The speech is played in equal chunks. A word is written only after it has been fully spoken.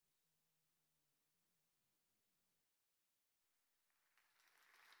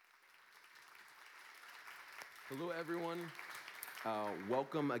Hello, everyone.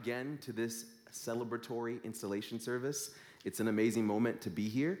 Welcome again to this celebratory installation service. It's an amazing moment to be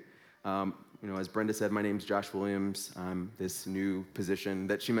here. As Brenda said, my name's Josh Williams. I'm this new position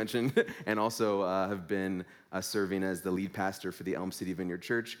that she mentioned, and also have been serving as the lead pastor for the Elm City Vineyard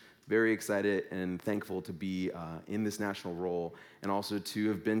Church. Very excited and thankful to be in this national role, and also to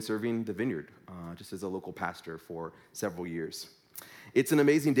have been serving the Vineyard just as a local pastor for several years. It's an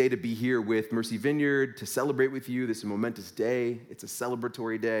amazing day to be here with Mercy Vineyard, to celebrate with you. This is a momentous day. It's a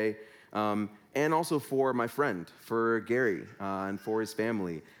celebratory day. And also for my friend, for Gary, and for his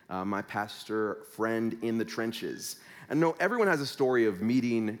family, my pastor friend in the trenches. And no, everyone has a story of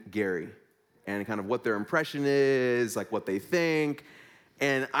meeting Gary and kind of what their impression is, like what they think.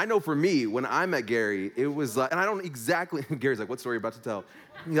 And I know for me, when I met Gary, it was like, and I don't exactly, Gary's like, what story are you about to tell?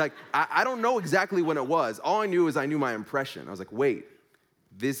 Like, I don't know exactly when it was. All I knew is I knew my impression. I was like, wait.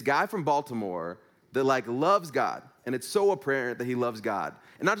 This guy from Baltimore that loves God, and it's so apparent that he loves God.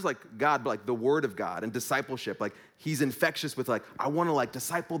 And not just God, but the word of God and discipleship. He's infectious with I want to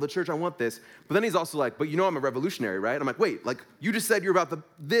disciple the church, I want this. But then he's also but I'm a revolutionary, right? I'm like, wait, you just said you're about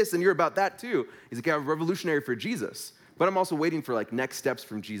this and you're about that too. He's like, yeah, I'm a revolutionary for Jesus. But I'm also waiting for next steps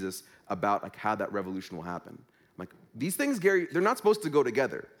from Jesus about how that revolution will happen. I'm like, these things, Gary, they're not supposed to go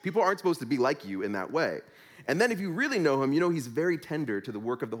together. People aren't supposed to be like you in that way. And then if you really know him, he's very tender to the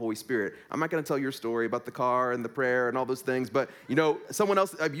work of the Holy Spirit. I'm not going to tell your story about the car and the prayer and all those things, but, someone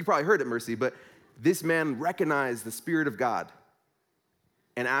else, you probably heard it, Mercy, but this man recognized the Spirit of God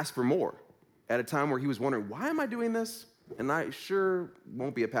and asked for more at a time where he was wondering, why am I doing this? And I sure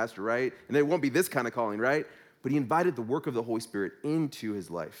won't be a pastor, right? And it won't be this kind of calling, right? But he invited the work of the Holy Spirit into his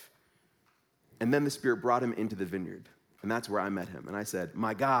life. And then the Spirit brought him into the vineyard. And that's where I met him. And I said,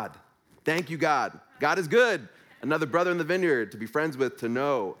 my God, thank you, God. God is good. Another brother in the vineyard to be friends with, to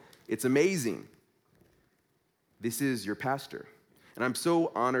know. It's amazing. This is your pastor. And I'm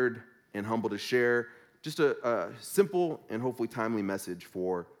so honored and humbled to share just a simple and hopefully timely message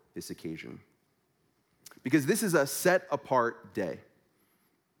for this occasion. Because this is a set-apart day.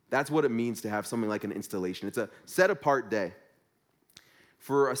 That's what it means to have something like an installation. It's a set-apart day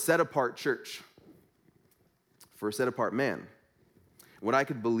for a set-apart church, for a set-apart man. What I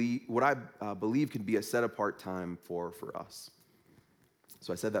believe could be a set-apart time for us.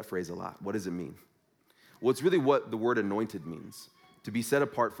 So I said that phrase a lot. What does it mean? Well, it's really what the word anointed means, to be set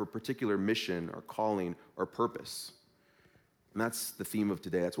apart for a particular mission or calling or purpose. And that's the theme of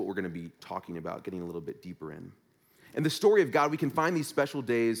today. That's what we're going to be talking about, getting a little bit deeper in. In the story of God, we can find these special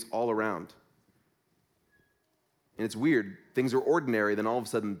days all around. And it's weird. Things are ordinary, then all of a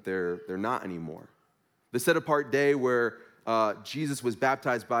sudden they're not anymore. The set-apart day where Jesus was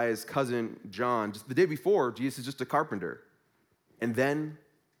baptized by his cousin John. Just the day before, Jesus is just a carpenter. And then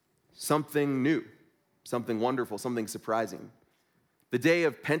something new, something wonderful, something surprising. The day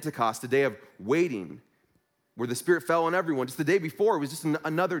of Pentecost, the day of waiting, where the Spirit fell on everyone. Just the day before, it was just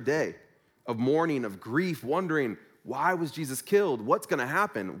another day of mourning, of grief, wondering, why was Jesus killed? What's going to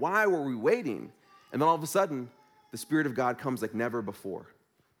happen? Why were we waiting? And then all of a sudden, the Spirit of God comes like never before.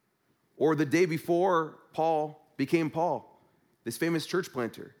 Or the day before, Paul became Paul, this famous church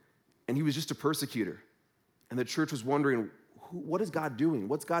planter, and he was just a persecutor. And the church was wondering, what is God doing?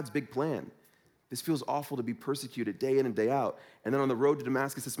 What's God's big plan? This feels awful to be persecuted day in and day out. And then on the road to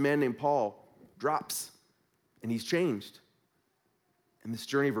Damascus, this man named Paul drops, and he's changed. And this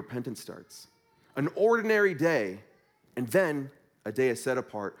journey of repentance starts. An ordinary day, and then a day is set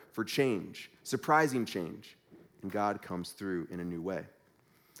apart for change, surprising change. And God comes through in a new way.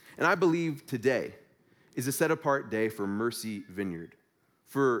 And I believe today is a set-apart day for Mercy Vineyard,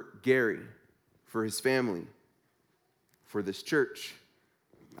 for Gary, for his family, for this church.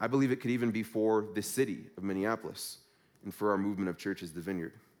 I believe it could even be for this city of Minneapolis and for our movement of churches, the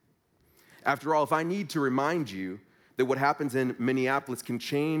Vineyard. After all, if I need to remind you that what happens in Minneapolis can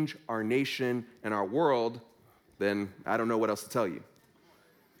change our nation and our world, then I don't know what else to tell you.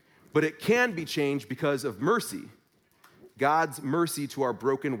 But it can be changed because of mercy, God's mercy to our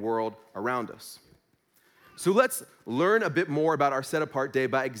broken world around us. So let's learn a bit more about our set-apart day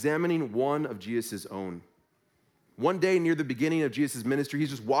by examining one of Jesus' own. One day near the beginning of Jesus' ministry,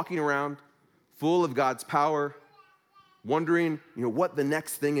 he's just walking around full of God's power, wondering, what the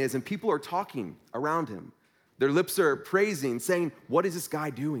next thing is, and people are talking around him. Their lips are praising, saying, what is this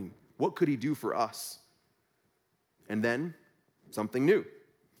guy doing? What could he do for us? And then something new.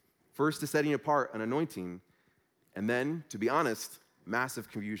 First, a setting apart, an anointing, and then, to be honest,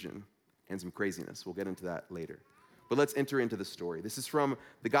 massive confusion and some craziness. We'll get into that later. But let's enter into the story. This is from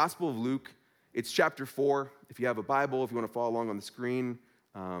the Gospel of Luke. It's chapter 4. If you have a Bible, if you want to follow along on the screen,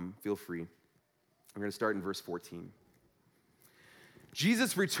 feel free. I'm going to start in verse 14.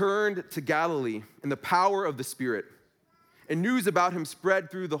 Jesus returned to Galilee in the power of the Spirit, and news about him spread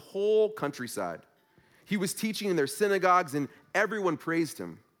through the whole countryside. He was teaching in their synagogues, and everyone praised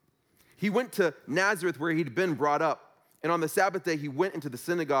him. He went to Nazareth, where he'd been brought up, and on the Sabbath day he went into the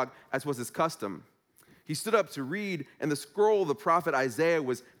synagogue, as was his custom. He stood up to read, and the scroll of the prophet Isaiah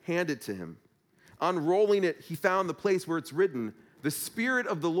was handed to him. Unrolling it, he found the place where it's written, "The Spirit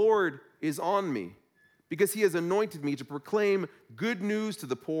of the Lord is on me, because he has anointed me to proclaim good news to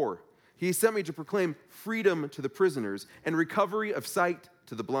the poor. He has sent me to proclaim freedom to the prisoners and recovery of sight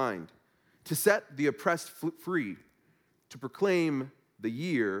to the blind, to set the oppressed free, to proclaim the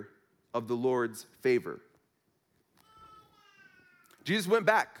year of the Lord's favor." Jesus went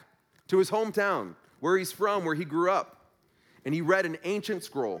back to his hometown, where he's from, where he grew up, and he read an ancient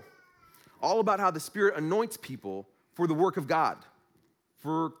scroll all about how the Spirit anoints people for the work of God,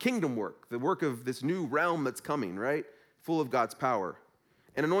 for kingdom work, the work of this new realm that's coming, right? Full of God's power.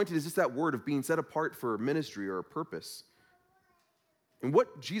 And anointed is just that word of being set apart for ministry or a purpose. And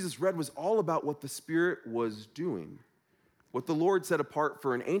what Jesus read was all about what the Spirit was doing. What the Lord set apart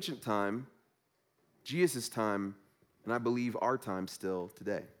for an ancient time, Jesus' time, and I believe our time still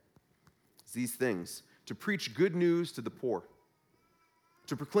today. It's these things: to preach good news to the poor,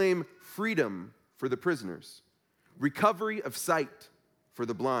 to proclaim freedom for the prisoners, recovery of sight for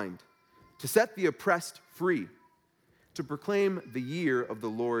the blind, to set the oppressed free, to proclaim the year of the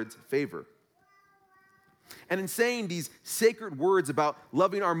Lord's favor. And in saying these sacred words about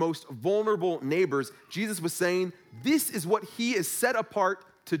loving our most vulnerable neighbors, Jesus was saying, this is what he is set apart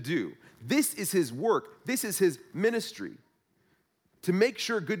to do. This is his work. This is his ministry. To make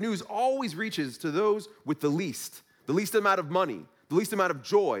sure good news always reaches to those with the least amount of money, the least amount of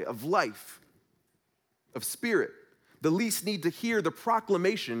joy, of life, of spirit. The least need to hear the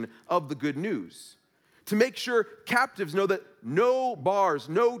proclamation of the good news. To make sure captives know that no bars,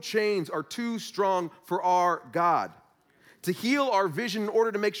 no chains are too strong for our God. To heal our vision in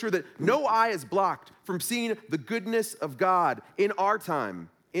order to make sure that no eye is blocked from seeing the goodness of God in our time,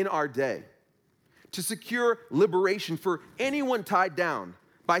 in our day. To secure liberation for anyone tied down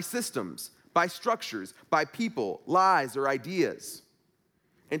by systems, by structures, by people, lies, or ideas.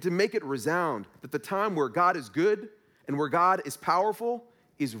 And to make it resound that the time where God is good and where God is powerful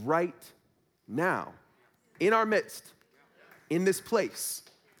is right now. In our midst, in this place,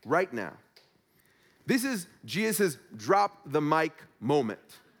 right now. This is Jesus' drop the mic moment.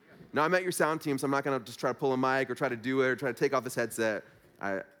 Now, I'm at your sound team, so I'm not going to just try to pull a mic or try to do it or try to take off this headset.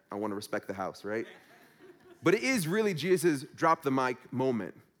 I want to respect the house, right? But it is really Jesus' drop the mic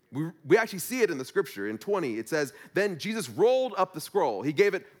moment. We actually see it in the scripture. In 20, it says, then Jesus rolled up the scroll. He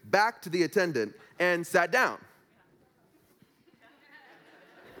gave it back to the attendant and sat down.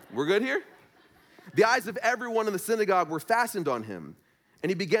 We're good here? The eyes of everyone in the synagogue were fastened on him. And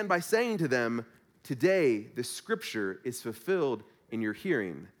he began by saying to them, today the scripture is fulfilled in your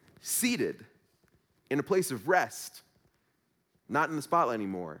hearing, seated in a place of rest, not in the spotlight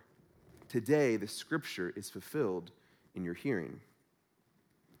anymore. Today the scripture is fulfilled in your hearing.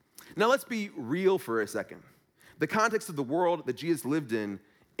 Now let's be real for a second. The context of the world that Jesus lived in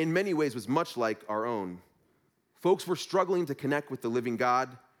many ways was much like our own. Folks were struggling to connect with the living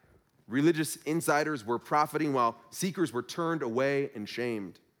God. Religious insiders were profiting while seekers were turned away and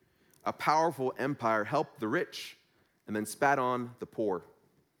shamed. A powerful empire helped the rich and then spat on the poor.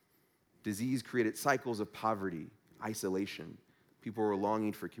 Disease created cycles of poverty, isolation. People were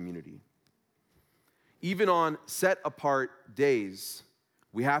longing for community. Even on set-apart days,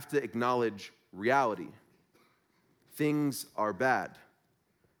 we have to acknowledge reality. Things are bad.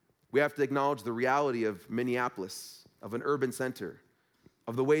 We have to acknowledge the reality of Minneapolis, of an urban center,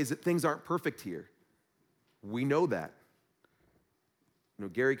 of the ways that things aren't perfect here. We know that.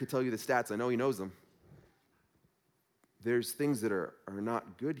 Gary could tell you the stats. I know he knows them. There's things that are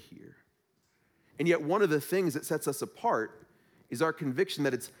not good here. And yet one of the things that sets us apart is our conviction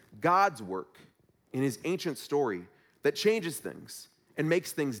that it's God's work in his ancient story that changes things and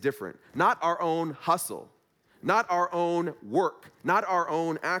makes things different. Not our own hustle, not our own work, not our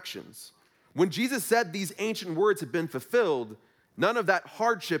own actions. When Jesus said these ancient words had been fulfilled, none of that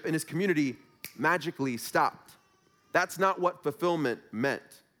hardship in his community magically stopped. That's not what fulfillment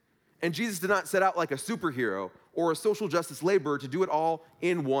meant. And Jesus did not set out like a superhero or a social justice laborer to do it all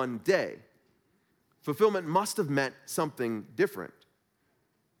in one day. Fulfillment must have meant something different.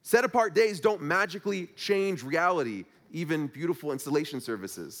 Set-apart days don't magically change reality, even beautiful installation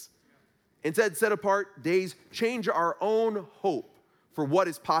services. Instead, set-apart days change our own hope for what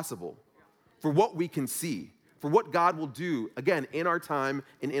is possible, for what we can see, for what God will do, again, in our time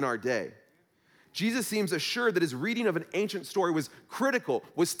and in our day. Jesus seems assured that his reading of an ancient story was critical,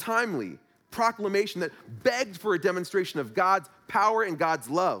 was timely, proclamation that begged for a demonstration of God's power and God's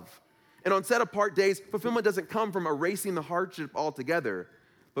love. And on set-apart days, fulfillment doesn't come from erasing the hardship altogether,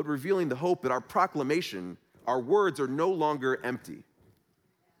 but revealing the hope that our proclamation, our words are no longer empty.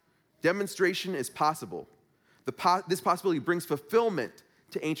 Demonstration is possible. This possibility brings fulfillment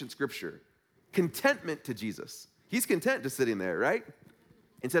to ancient scripture, contentment to Jesus. He's content just sitting there, right?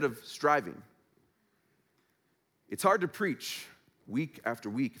 Instead of striving. It's hard to preach week after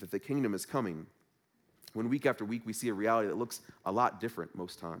week that the kingdom is coming when week after week we see a reality that looks a lot different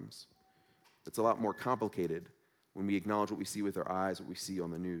most times. It's a lot more complicated when we acknowledge what we see with our eyes, what we see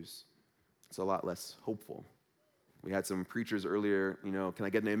on the news. It's a lot less hopeful. We had some preachers earlier, can I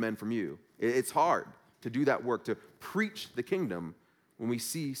get an amen from you? It's hard to do that work, to preach the kingdom when we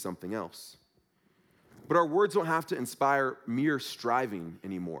see something else. But our words don't have to inspire mere striving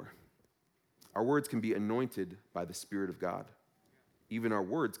anymore. Our words can be anointed by the Spirit of God. Even our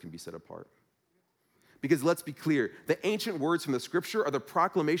words can be set apart. Because let's be clear, the ancient words from the scripture are the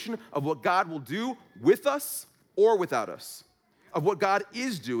proclamation of what God will do with us or without us, of what God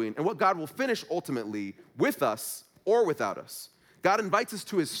is doing and what God will finish ultimately with us or without us. God invites us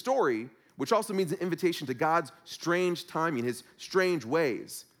to his story, which also means an invitation to God's strange timing, his strange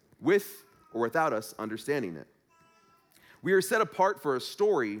ways, with or without us understanding it. We are set apart for a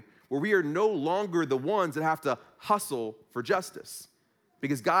story where we are no longer the ones that have to hustle for justice,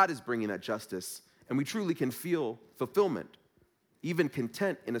 because God is bringing that justice, and we truly can feel fulfillment, even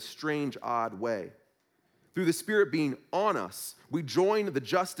content in a strange, odd way. Through the Spirit being on us, we join the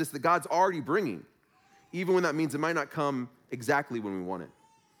justice that God's already bringing, even when that means it might not come exactly when we want it.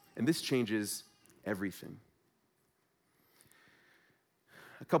 And this changes everything.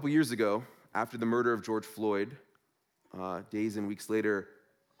 A couple years ago, after the murder of George Floyd, days and weeks later,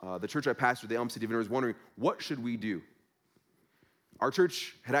 the church I pastored, the Elm City Vineyard, was wondering, what should we do? Our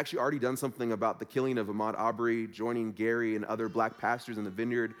church had actually already done something about the killing of Ahmaud Arbery, joining Gary and other black pastors in the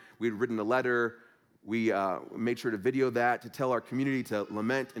Vineyard. We had written a letter. We made sure to video that, to tell our community to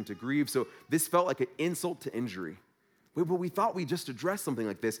lament and to grieve. So this felt like an insult to injury. But we thought we'd just address something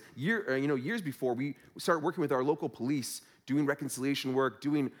like this. Years before, we started working with our local police, doing reconciliation work,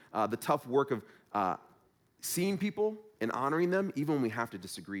 doing the tough work of seeing people and honoring them, even when we have to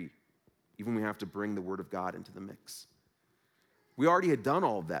disagree, even when we have to bring the word of God into the mix. We already had done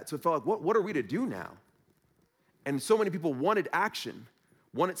all of that, so it felt like, what are we to do now? And so many people wanted action,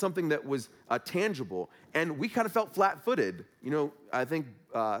 wanted something that was tangible, and we kind of felt flat-footed. I think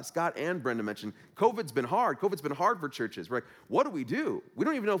Scott and Brenda mentioned, COVID's been hard. COVID's been hard for churches. We're like, what do? We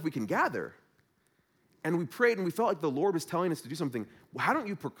don't even know if we can gather. And we prayed, and we felt like the Lord was telling us to do something. Well, how don't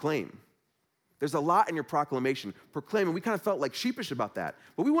you proclaim? There's a lot in your proclamation. Proclaim, and we kind of felt like sheepish about that.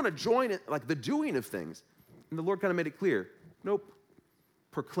 But we want to join it, like the doing of things. And the Lord kind of made it clear. Nope.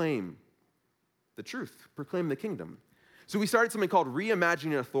 Proclaim the truth. Proclaim the kingdom. So we started something called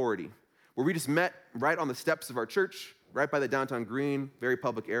Reimagining Authority, where we just met right on the steps of our church, right by the downtown green, very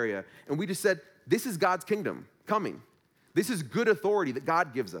public area. And we just said, this is God's kingdom coming. This is good authority that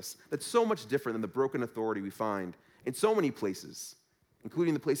God gives us. That's so much different than the broken authority we find in so many places,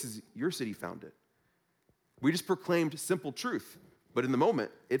 including the places your city found it. We just proclaimed simple truth, but in the moment,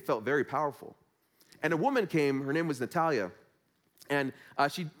 it felt very powerful. And a woman came, her name was Natalia, and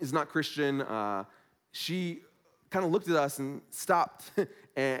she is not Christian. She kind of looked at us and stopped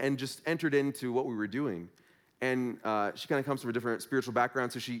and just entered into what we were doing. And she kind of comes from a different spiritual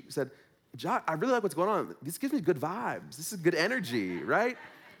background, so she said, Josh, I really like what's going on. This gives me good vibes. This is good energy, right?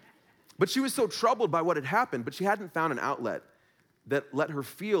 But she was so troubled by what had happened, but she hadn't found an outlet that let her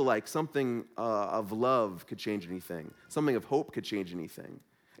feel like something of love could change anything, something of hope could change anything.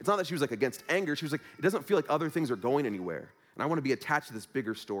 It's not that she was like against anger. She was like, it doesn't feel like other things are going anywhere. And I want to be attached to this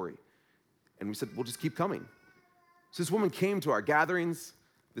bigger story. And we said, we'll just keep coming. So this woman came to our gatherings.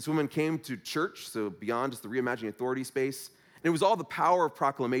 This woman came to church, so beyond just the Reimagining Authority space. And it was all the power of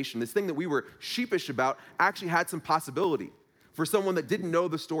proclamation. This thing that we were sheepish about actually had some possibility for someone that didn't know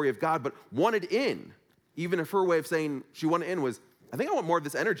the story of God, but wanted in. Even if her way of saying she wanted in was, I think I want more of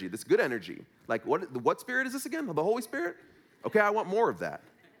this energy, this good energy. Like, what spirit is this again? The Holy Spirit? Okay, I want more of that.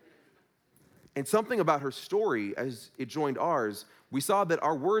 And something about her story, as it joined ours, we saw that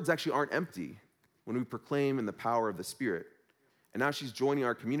our words actually aren't empty when we proclaim in the power of the Spirit. And now she's joining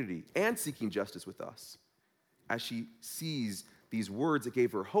our community and seeking justice with us as she sees these words that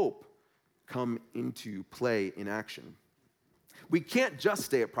gave her hope come into play in action. We can't just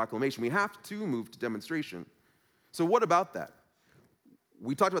stay at proclamation. We have to move to demonstration. So what about that?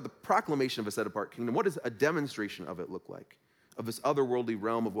 We talked about the proclamation of a set-apart kingdom. What does a demonstration of it look like? of this otherworldly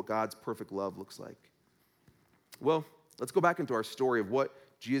realm of what God's perfect love looks like. Well, let's go back into our story of what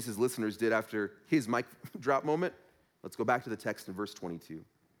Jesus' listeners did after his mic drop moment. Let's go back to the text in verse 22.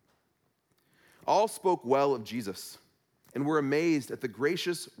 All spoke well of Jesus and were amazed at the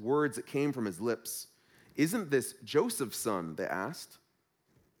gracious words that came from his lips. Isn't this Joseph's son? They asked.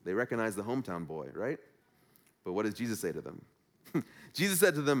 They recognized the hometown boy, right? But what does Jesus say to them? Jesus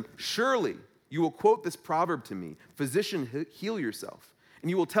said to them, surely you will quote this proverb to me, physician, heal yourself. And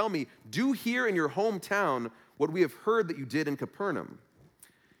you will tell me, do here in your hometown what we have heard that you did in Capernaum.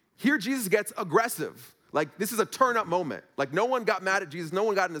 Here Jesus gets aggressive. Like, this is a turn-up moment. Like, no one got mad at Jesus. No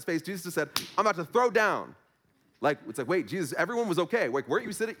one got in his face. Jesus just said, I'm about to throw down. Like, it's like, wait, Jesus, everyone was okay. Like, weren't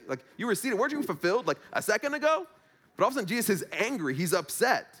you sitting? Like, you were seated. Weren't you fulfilled like a second ago? But all of a sudden, Jesus is angry. He's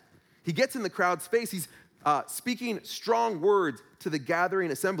upset. He gets in the crowd's face. He's speaking strong words to the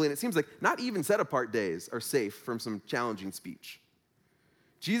gathering assembly. And it seems like not even set-apart days are safe from some challenging speech.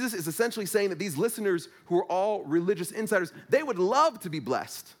 Jesus is essentially saying that these listeners who are all religious insiders, they would love to be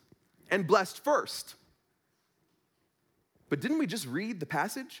blessed and blessed first. But didn't we just read the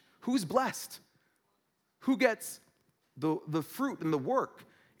passage? Who's blessed? Who gets the fruit and the work?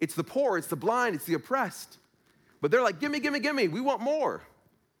 It's the poor, it's the blind, it's the oppressed. But they're like, gimme, gimme, gimme, we want more.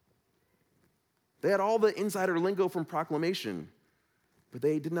 They had all the insider lingo from proclamation, but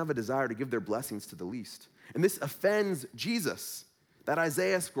they didn't have a desire to give their blessings to the least. And this offends Jesus. That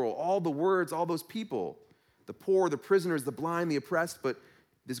Isaiah scroll, all the words, all those people, the poor, the prisoners, the blind, the oppressed, but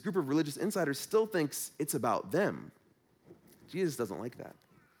this group of religious insiders still thinks it's about them. Jesus doesn't like that.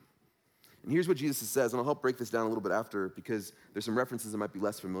 And here's what Jesus says, and I'll help break this down a little bit after because there's some references that might be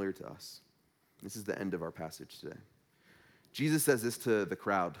less familiar to us. This is the end of our passage today. Jesus says this to the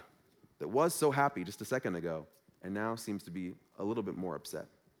crowd that was so happy just a second ago and now seems to be a little bit more upset.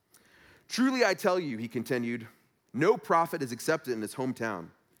 Truly I tell you, he continued, no prophet is accepted in his hometown.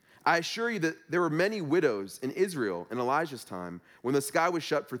 I assure you that there were many widows in Israel in Elijah's time when the sky was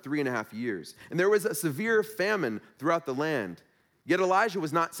shut for 3.5 years, and there was a severe famine throughout the land. Yet Elijah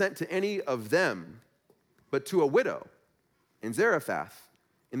was not sent to any of them, but to a widow in Zarephath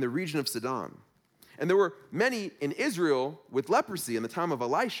in the region of Sidon. And there were many in Israel with leprosy in the time of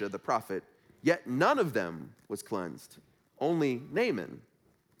Elisha the prophet, yet none of them was cleansed, only Naaman,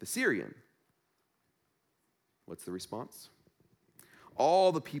 the Syrian. What's the response?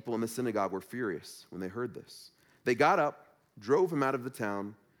 All the people in the synagogue were furious when they heard this. They got up, drove him out of the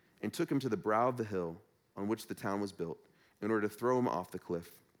town, and took him to the brow of the hill on which the town was built in order to throw him off the cliff.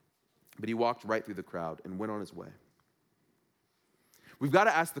 But he walked right through the crowd and went on his way. We've got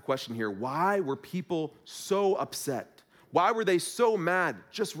to ask the question here, why were people so upset? Why were they so mad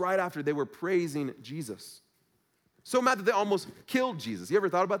just right after they were praising Jesus? So mad that they almost killed Jesus. You ever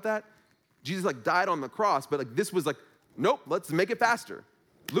thought about that? Jesus died on the cross, but this was nope, let's make it faster.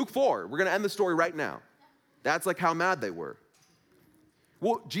 Luke 4, we're going to end the story right now. That's how mad they were.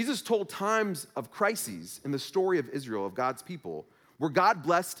 Well, Jesus told times of crises in the story of Israel, of God's people, where God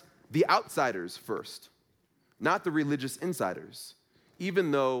blessed the outsiders first, not the religious insiders, even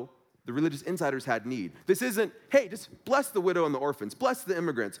though the religious insiders had need. This isn't, hey, just bless the widow and the orphans, bless the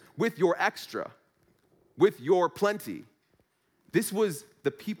immigrants with your extra, with your plenty. This was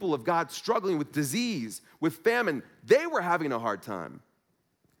the people of God struggling with disease, with famine. They were having a hard time.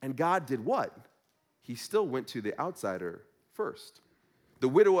 And God did what? He still went to the outsider first. The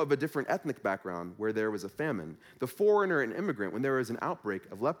widow of a different ethnic background where there was a famine. The foreigner and immigrant when there was an outbreak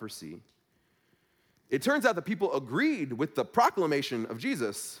of leprosy. It turns out that people agreed with the proclamation of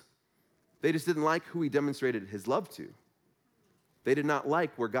Jesus. They just didn't like who he demonstrated his love to. They did not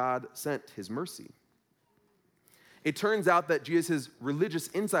like where God sent his mercy. It turns out that Jesus' religious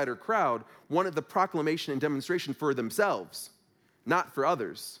insider crowd wanted the proclamation and demonstration for themselves, not for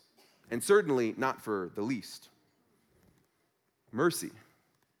others, and certainly not for the least. Mercy.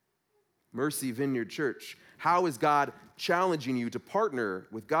 Mercy Vineyard Church. How is God challenging you to partner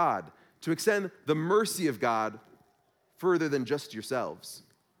with God, to extend the mercy of God further than just yourselves,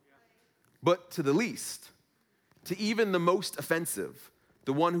 but to the least, to even the most offensive,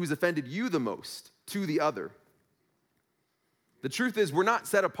 the one who's offended you the most, to the other? The truth is, we're not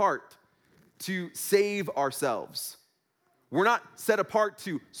set apart to save ourselves. We're not set apart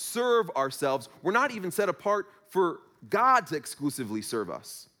to serve ourselves. We're not even set apart for God to exclusively serve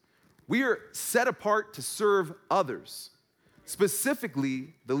us. We are set apart to serve others,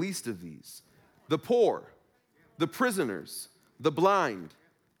 specifically the least of these, the poor, the prisoners, the blind,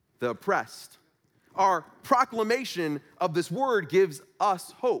 the oppressed. Our proclamation of this word gives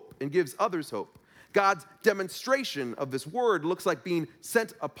us hope and gives others hope. God's demonstration of this word looks like being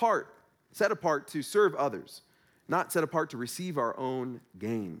set apart to serve others. not set apart to receive our own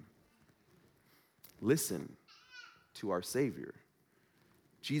gain. Listen to our Savior.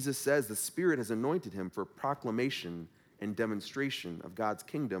 Jesus says the Spirit has anointed him for proclamation and demonstration of God's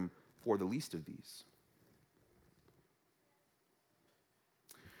kingdom for the least of these.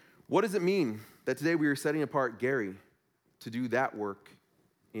 What does it mean that today we are setting apart Gary to do that work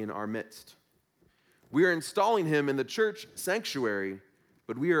in our midst? We are installing him in the church sanctuary,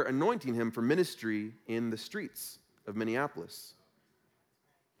 but we are anointing him for ministry in the streets of Minneapolis,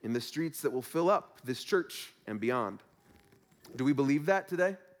 in the streets that will fill up this church and beyond. Do we believe that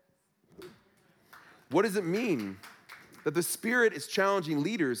today? What does it mean that the Spirit is challenging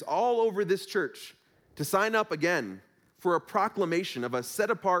leaders all over this church to sign up again for a proclamation of a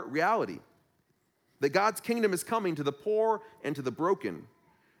set-apart reality, that God's kingdom is coming to the poor and to the broken, and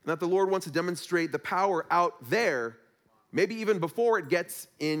that the Lord wants to demonstrate the power out there, maybe even before it gets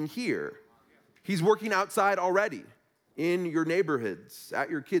in here? He's working outside already, in your neighborhoods, at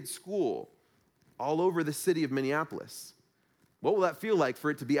your kids' school, all over the city of Minneapolis. What will that feel like for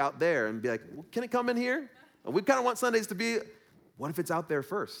it to be out there and be like, well, can it come in here? We kind of want Sundays to be, what if it's out there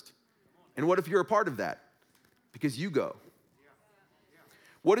first? And what if you're a part of that? Because you go.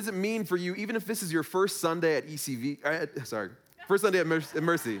 What does it mean for you, even if this is your first Sunday at first Sunday at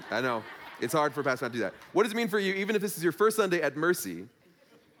Mercy? I know, it's hard for a pastor not to do that. What does it mean for you, even if this is your first Sunday at Mercy,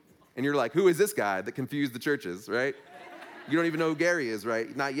 and you're like, who is this guy that confused the churches, right? You don't even know who Gary is,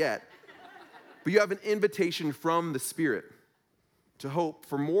 right? Not yet. But you have an invitation from the Spirit to hope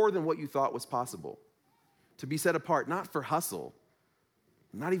for more than what you thought was possible, to be set apart, not for hustle,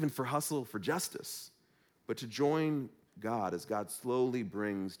 not even for hustle for justice, but to join God as God slowly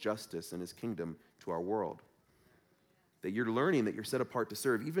brings justice and his kingdom to our world. That you're learning that you're set apart to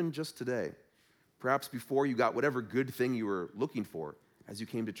serve, even just today. Perhaps before you got whatever good thing you were looking for as you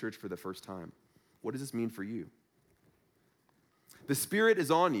came to church for the first time. What does this mean for you? The Spirit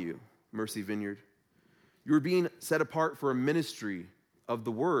is on you, Mercy Vineyard. You are being set apart for a ministry of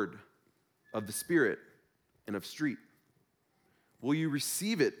the Word, of the Spirit, and of street. Will you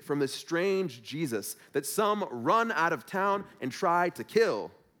receive it from this strange Jesus that some run out of town and try to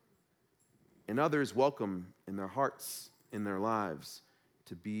kill, and others welcome in their hearts, in their lives,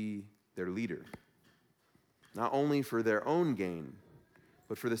 to be their leader? Not only for their own gain,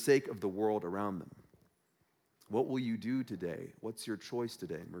 but for the sake of the world around them. What will you do today? What's your choice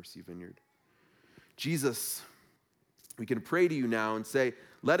today, Mercy Vineyard? Jesus, we can pray to you now and say,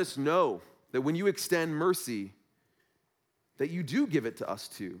 let us know that when you extend mercy, that you do give it to us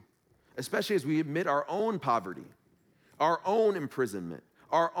too, especially as we admit our own poverty, our own imprisonment,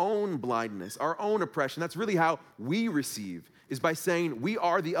 our own blindness, our own oppression. That's really how we receive, is by saying we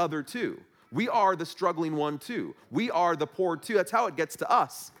are the other too. We are the struggling one too. We are the poor too. That's how it gets to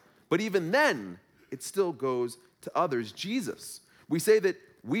us. But even then, it still goes to others. Jesus, we say that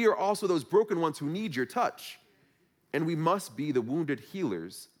we are also those broken ones who need your touch, and we must be the wounded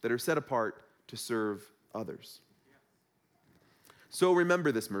healers that are set apart to serve others. So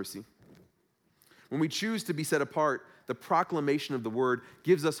remember this, Mercy. When we choose to be set apart, the proclamation of the word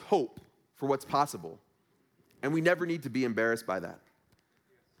gives us hope for what's possible, and we never need to be embarrassed by that.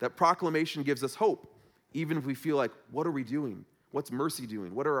 That proclamation gives us hope, even if we feel like, what are we doing? What's Mercy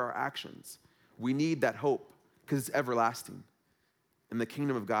doing? What are our actions? We need that hope because it's everlasting. And the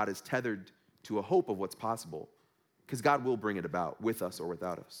kingdom of God is tethered to a hope of what's possible because God will bring it about with us or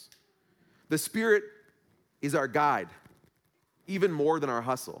without us. The Spirit is our guide, even more than our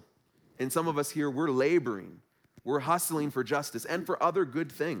hustle. And some of us here, we're laboring. We're hustling for justice and for other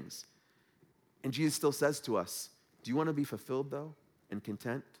good things. And Jesus still says to us, do you want to be fulfilled though and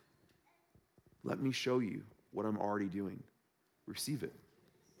content? Let me show you what I'm already doing. Receive it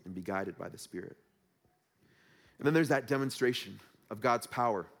and be guided by the Spirit. And then there's that demonstration of God's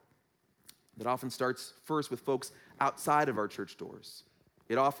power that often starts first with folks outside of our church doors.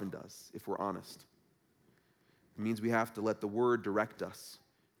 It often does, if we're honest. It means we have to let the word direct us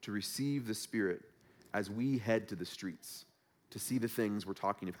to receive the Spirit as we head to the streets, to see the things we're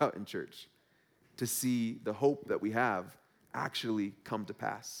talking about in church, to see the hope that we have actually come to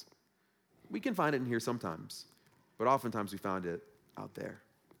pass. We can find it in here sometimes, but oftentimes we found it out there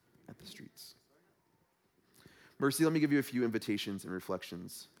at the streets. Mercy, let me give you a few invitations and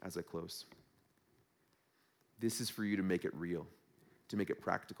reflections as I close. This is for you to make it real, to make it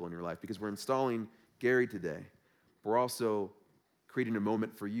practical in your life, because we're installing Gary today. We're also creating a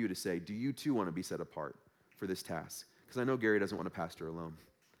moment for you to say, do you too want to be set apart for this task? Because I know Gary doesn't want to pastor alone.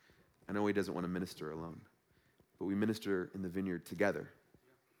 I know he doesn't want to minister alone. But we minister in the vineyard together,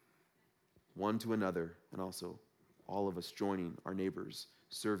 one to another, and also all of us joining our neighbors,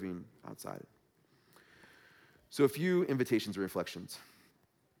 serving outside. So a few invitations or reflections.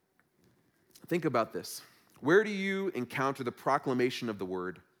 Think about this. Where do you encounter the proclamation of the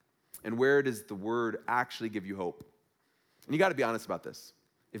word? And where does the word actually give you hope? And you got to be honest about this.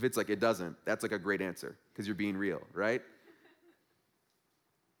 If it's like it doesn't, that's like a great answer because you're being real, right?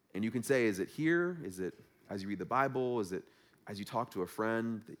 And you can say, is it here? Is it as you read the Bible? Is it as you talk to a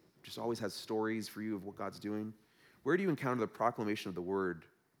friend that just always has stories for you of what God's doing? Where do you encounter the proclamation of the word,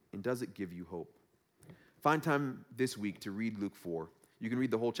 and does it give you hope? Find time this week to read Luke 4. You can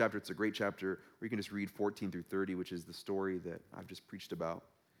read the whole chapter. It's a great chapter. Or you can just read 14 through 30, which is the story that I've just preached about.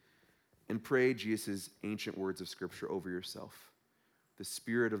 And pray Jesus' ancient words of Scripture over yourself. The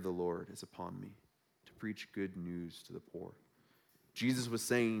Spirit of the Lord is upon me to preach good news to the poor. Jesus was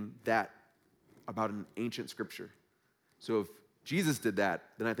saying that about an ancient Scripture. So if Jesus did that,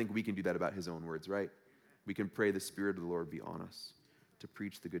 then I think we can do that about his own words, right? We can pray the Spirit of the Lord be on us to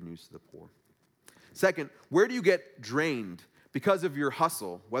preach the good news to the poor. Second, where do you get drained because of your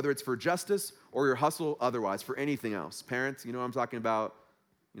hustle, whether it's for justice or your hustle otherwise, for anything else? Parents, you know what I'm talking about.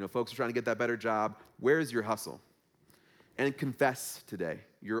 Folks are trying to get that better job. Where's your hustle? And confess today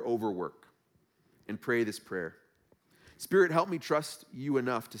your overwork and pray this prayer. Spirit, help me trust you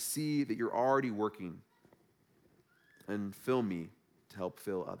enough to see that you're already working, and fill me to help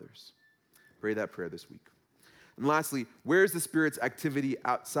fill others. Pray that prayer this week. And lastly, where's the Spirit's activity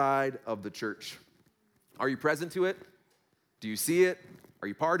outside of the church? Are you present to it? Do you see it? Are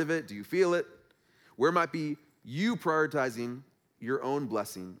you part of it? Do you feel it? Where might be you prioritizing your own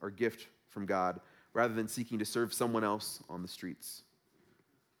blessing or gift from God rather than seeking to serve someone else on the streets?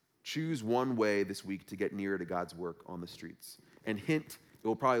 Choose one way this week to get nearer to God's work on the streets. And hint, it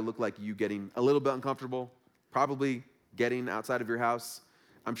will probably look like you getting a little bit uncomfortable, probably getting outside of your house.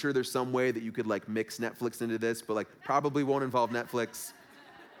 I'm sure there's some way that you could mix Netflix into this, but probably won't involve Netflix.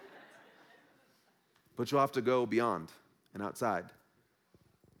 But you'll have to go beyond and outside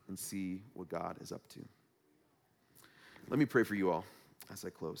and see what God is up to. Let me pray for you all as I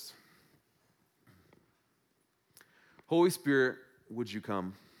close. Holy Spirit, would you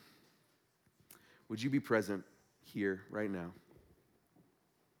come? Would you be present here right now?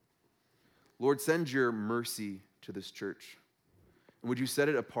 Lord, send your mercy to this church. And would you set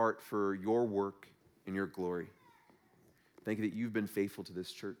it apart for your work and your glory? Thank you that you've been faithful to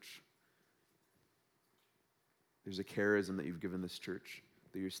this church. There's a charism that you've given this church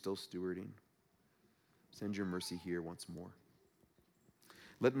that you're still stewarding. Send your mercy here once more.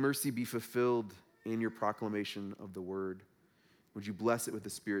 Let mercy be fulfilled in your proclamation of the word. Would you bless it with the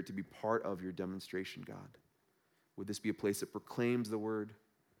Spirit to be part of your demonstration, God? Would this be a place that proclaims the word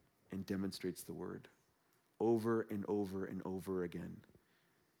and demonstrates the word over and over and over again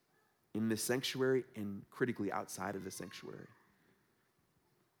in the sanctuary and critically outside of the sanctuary?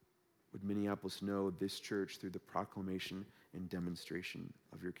 Would Minneapolis know this church through the proclamation and demonstration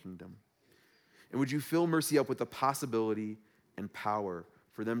of your kingdom? And would you fill Mercy up with the possibility and power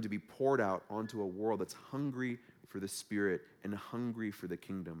for them to be poured out onto a world that's hungry for the Spirit and hungry for the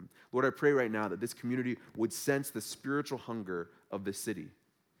kingdom? Lord, I pray right now that this community would sense the spiritual hunger of the city.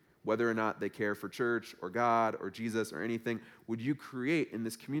 Whether or not they care for church or God or Jesus or anything, would you create in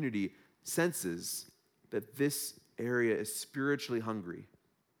this community senses that this area is spiritually hungry?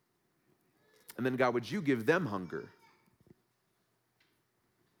 And then, God, would you give them hunger?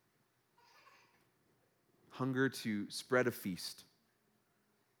 Hunger to spread a feast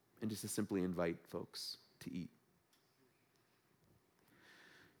and just to simply invite folks to eat.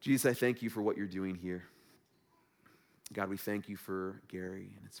 Jesus, I thank you for what you're doing here. God, we thank you for Gary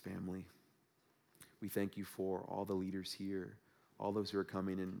and his family. We thank you for all the leaders here, all those who are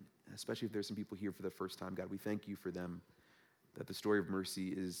coming, and especially if there's some people here for the first time, God, we thank you for them, that the story of mercy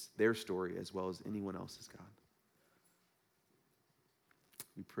is their story as well as anyone else's, God.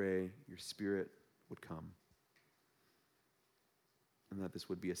 We pray your Spirit would come and that this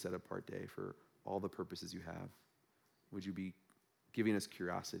would be a set-apart day for all the purposes you have. Would you be giving us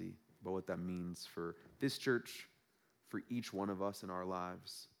curiosity about what that means for this church, for each one of us in our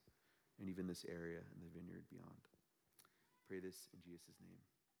lives, and even this area and the vineyard beyond. Pray this in Jesus' name.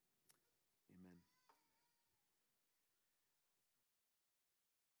 Amen.